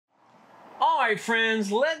right,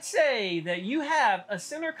 friends, let's say that you have a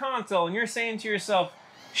center console and you're saying to yourself,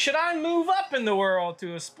 should I move up in the world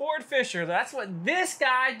to a sport fisher? That's what this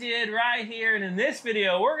guy did right here. And in this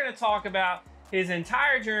video, we're going to talk about his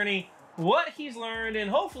entire journey, what he's learned,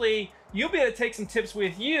 and hopefully you'll be able to take some tips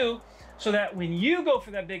with you so that when you go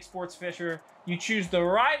for that big sports fisher, you choose the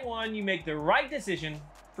right one, you make the right decision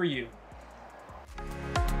for you.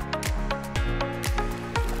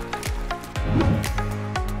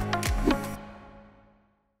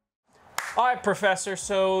 All right, Professor,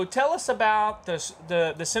 so tell us about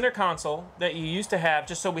the center console that you used to have,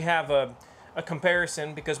 just so we have a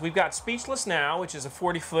comparison, because we've got Speechless now, which is a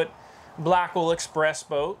 40-foot Blackwell Express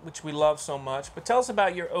boat, which we love so much. But tell us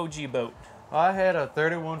about your OG boat. I had a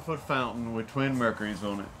 31-foot fountain with twin Mercuries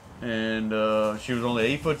on it, and she was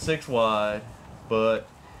only 8'6" wide, but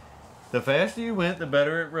the faster you went, the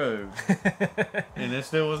better it rode, and it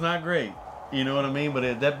still was not great. You know what I mean?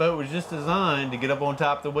 But that boat was just designed to get up on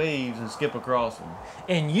top of the waves and skip across them.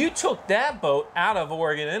 And you took that boat out of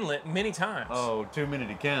Oregon Inlet many times. Oh, too many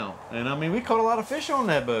to count. And I mean, we caught a lot of fish on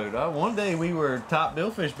that boat. One day we were top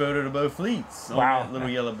billfish boater of both fleets on that little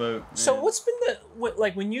yellow boat. So what's been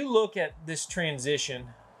like when you look at this transition,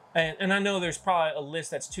 and I know there's probably a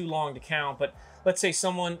list that's too long to count, but let's say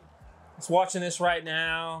someone is watching this right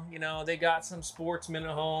now, you know, they got some Sportsman at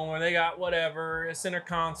home, or they got whatever, a center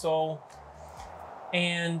console,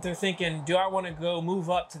 and they're thinking, do I want to go move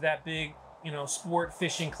up to that big, you know, sport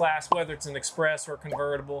fishing class, whether it's an express or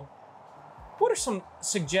convertible? What are some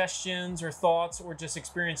suggestions or thoughts or just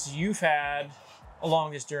experiences you've had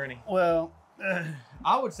along this journey? Well,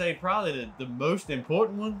 I would say probably the most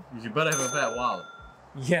important one is you better have a fat wallet.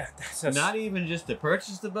 Yeah. Not even just to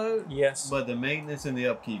purchase the boat, yes, but the maintenance and the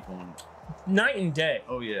upkeep on it. Night and day.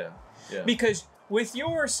 Oh, yeah. Yeah. Because with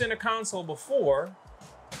your center console before,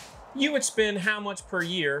 you would spend how much per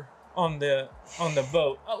year on the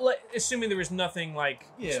boat, assuming there was nothing like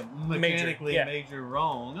mechanically major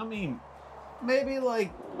wrong. I mean, maybe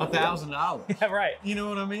like $1,000. Yeah, right. You know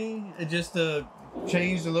what I mean? Just to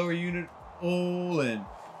change the lower unit oil and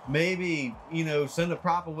maybe, you know, send a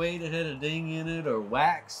prop away that had a ding in it, or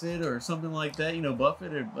wax it or something like that, you know, buff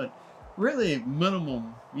it, but really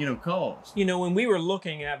minimum, you know, cost. You know, when we were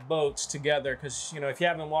looking at boats together, because, you know, if you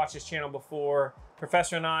haven't watched this channel before,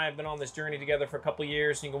 Professor and I have been on this journey together for a couple of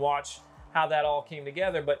years, and you can watch how that all came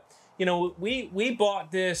together. But, you know, we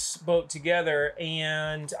bought this boat together,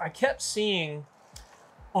 and I kept seeing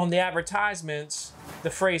on the advertisements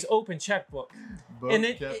the phrase open checkbook. Boat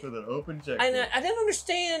kept with an open checkbook. And I didn't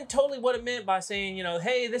understand totally what it meant by saying, you know,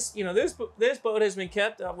 hey, this boat has been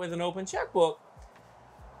kept with an open checkbook.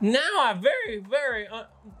 Now I very, very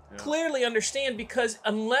clearly understand, because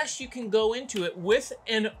unless you can go into it with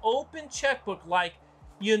an open checkbook, like,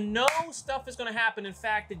 you know, stuff is going to happen. In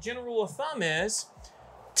fact, the general rule of thumb is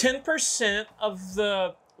 10% of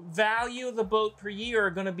the value of the boat per year are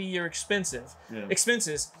going to be your expenses.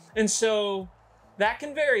 And so that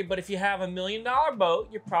can vary, but if you have $1 million boat,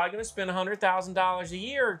 you're probably going to spend $100,000 a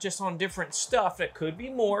year just on different stuff. That could be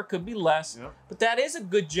more, could be less, but that is a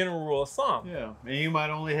good general rule of thumb. Yeah, and you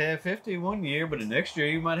might only have 50 one year, but the next year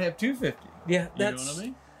you might have 250. Yeah, you know what I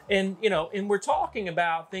mean? And, you know, and we're talking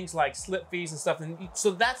about things like slip fees and stuff, and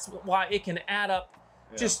so that's why it can add up.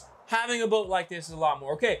 Just having a boat like this is a lot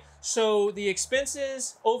more. Okay, so the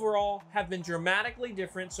expenses overall have been dramatically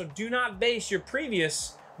different, so do not base your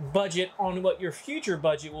previous budget on what your future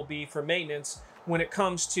budget will be for maintenance when it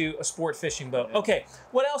comes to a sport fishing boat. Okay,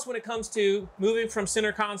 what else when it comes to moving from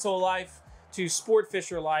center console life to sport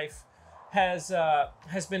fisher life has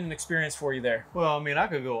been an experience for you there? Well, I mean, I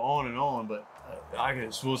could go on and on, but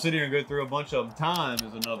we'll sit here and go through a bunch of them. Time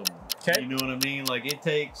is another one. Okay. You know what I mean? Like, it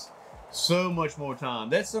takes so much more time.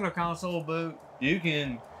 That center console boat, you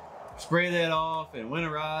can spray that off and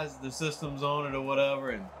winterize the systems on it or whatever,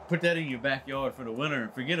 and put that in your backyard for the winter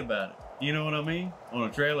and forget about it. You know what I mean? On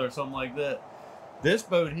a trailer or something like that. This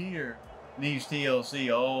boat here needs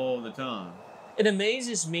TLC all the time. It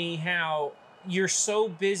amazes me how you're so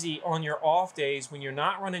busy on your off days when you're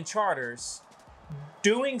not running charters,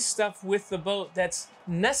 doing stuff with the boat that's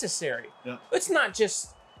necessary. Yeah. It's not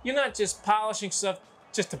just, you're not just polishing stuff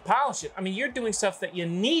just to polish it. I mean, you're doing stuff that you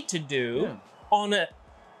need to do on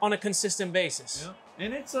a consistent basis. Yeah.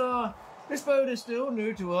 And it's this boat is still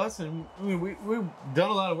new to us, and I mean, we've done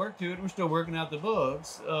a lot of work to it. We're still working out the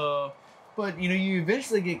bugs, but you know, you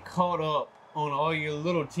eventually get caught up on all your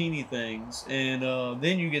little teeny things, and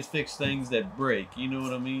then you get fixed things that break. You know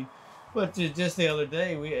what I mean? But just the other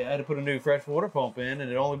day, we had to put a new fresh water pump in, and it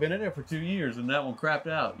had only been in there for 2 years, and that one crapped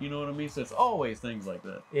out. You know what I mean? So it's always things like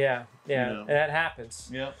that. Yeah, yeah, you know? that happens.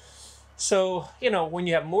 Yeah. So, you know, when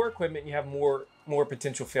you have more equipment, you have more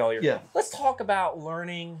potential failure. Yeah. Let's talk about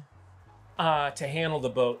learning to handle the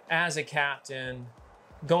boat as a captain,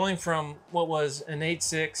 going from what was an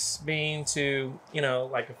 8.6 beam to, you know,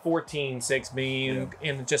 like a 14.6 beam,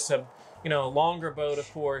 and just a, you know, longer boat, of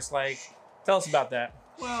course. Like, tell us about that.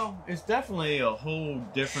 Well, it's definitely a whole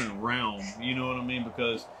different realm, you know what I mean?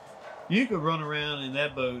 Because you could run around in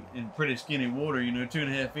that boat in pretty skinny water, you know,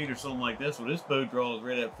 2.5 feet or something like this. Well, this boat draws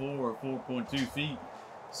right at 4 or 4.2 feet.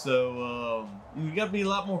 So you got to be a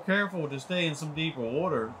lot more careful to stay in some deeper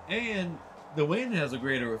water. And the wind has a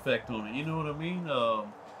greater effect on it, you know what I mean?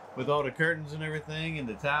 With all the curtains and everything and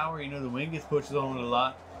the tower, you know, the wind gets pushed on it a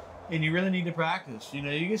lot. And you really need to practice. You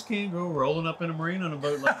know, you just can't go rolling up in a marina on a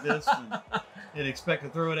boat like this and expect to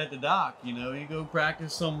throw it at the dock. You know, you go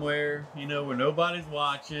practice somewhere, you know, where nobody's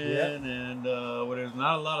watching and where there's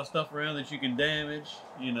not a lot of stuff around that you can damage,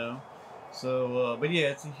 you know. So, but yeah,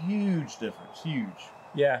 it's a huge difference, huge.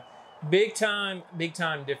 Yeah, big time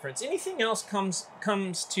difference. Anything else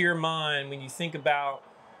comes to your mind when you think about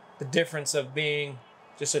the difference of being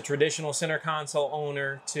just a traditional center console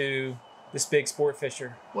owner to this big sport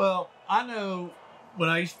fisher? Well, I know when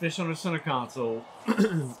I used to fish on the center console,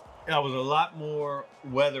 I was a lot more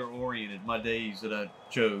weather oriented my days that I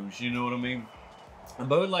chose, you know what I mean? A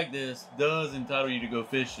boat like this does entitle you to go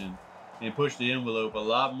fishing and push the envelope a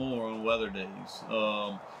lot more on weather days.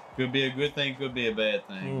 Could be a good thing, could be a bad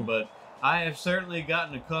thing, but I have certainly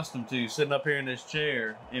gotten accustomed to sitting up here in this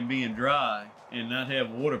chair and being dry and not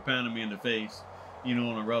have water pounding me in the face, you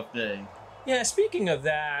know, on a rough day. Yeah, speaking of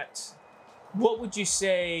that, what would you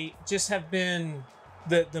say just have been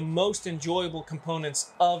the most enjoyable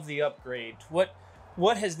components of the upgrade?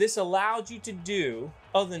 What has this allowed you to do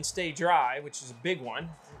other than stay dry, which is a big one,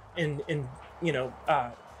 and you know,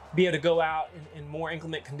 be able to go out in more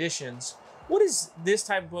inclement conditions? What has this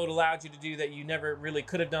type of boat allowed you to do that you never really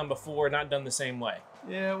could have done before, not done the same way?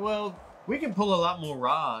 Yeah, well, we can pull a lot more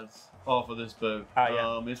rods off of this boat.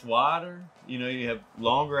 It's wider, you know, you have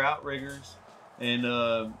longer outriggers, and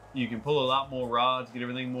you can pull a lot more rods, get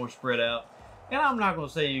everything more spread out. And I'm not going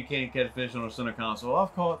to say you can't catch fish on a center console.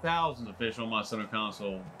 I've caught thousands of fish on my center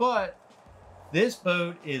console. But this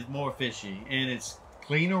boat is more fishy, and it's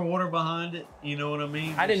cleaner water behind it. You know what I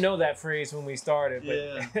mean? I didn't know that phrase when we started,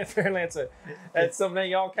 but apparently that's something that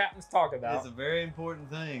y'all captains talk about. It's a very important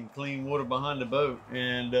thing, clean water behind the boat.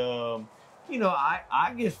 And you know,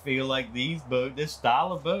 I just feel like this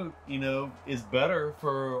style of boat, you know, is better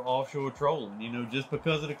for offshore trolling. You know, just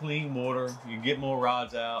because of the clean water, you get more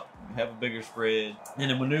rods out, have a bigger spread,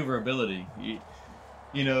 and the maneuverability.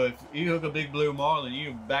 You know, if you hook a big blue marlin,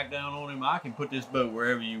 you back down on him, I can put this boat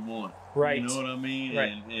wherever you want. Right. You know what I mean?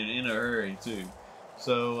 Right. And in a hurry, too.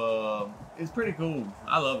 So, it's pretty cool.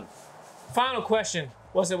 I love it. Final question.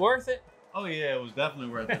 Was it worth it? Oh, yeah, it was definitely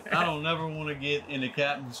worth it. I don't never want to get in the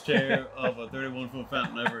captain's chair of a 31-foot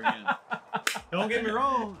fountain ever again. Don't get me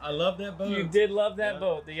wrong. I love that boat. You did love that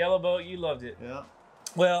boat. The yellow boat, you loved it. Yeah.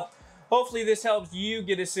 Well, hopefully this helps you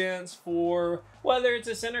get a sense for whether it's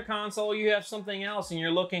a center console, you have something else, and you're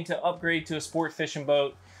looking to upgrade to a sport fishing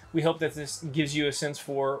boat. We hope that this gives you a sense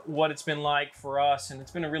for what it's been like for us, and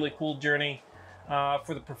it's been a really cool journey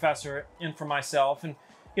for the professor and for myself. And,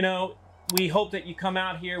 you know, we hope that you come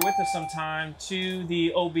out here with us sometime to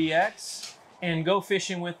the OBX and go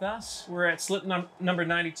fishing with us. We're at slip number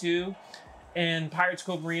 92 in Pirates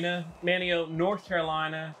Cove Marina, Manio, North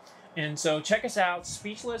Carolina. And so check us out,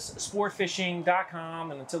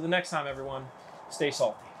 speechlesssportfishing.com. And until the next time, everyone, stay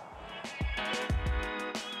salty.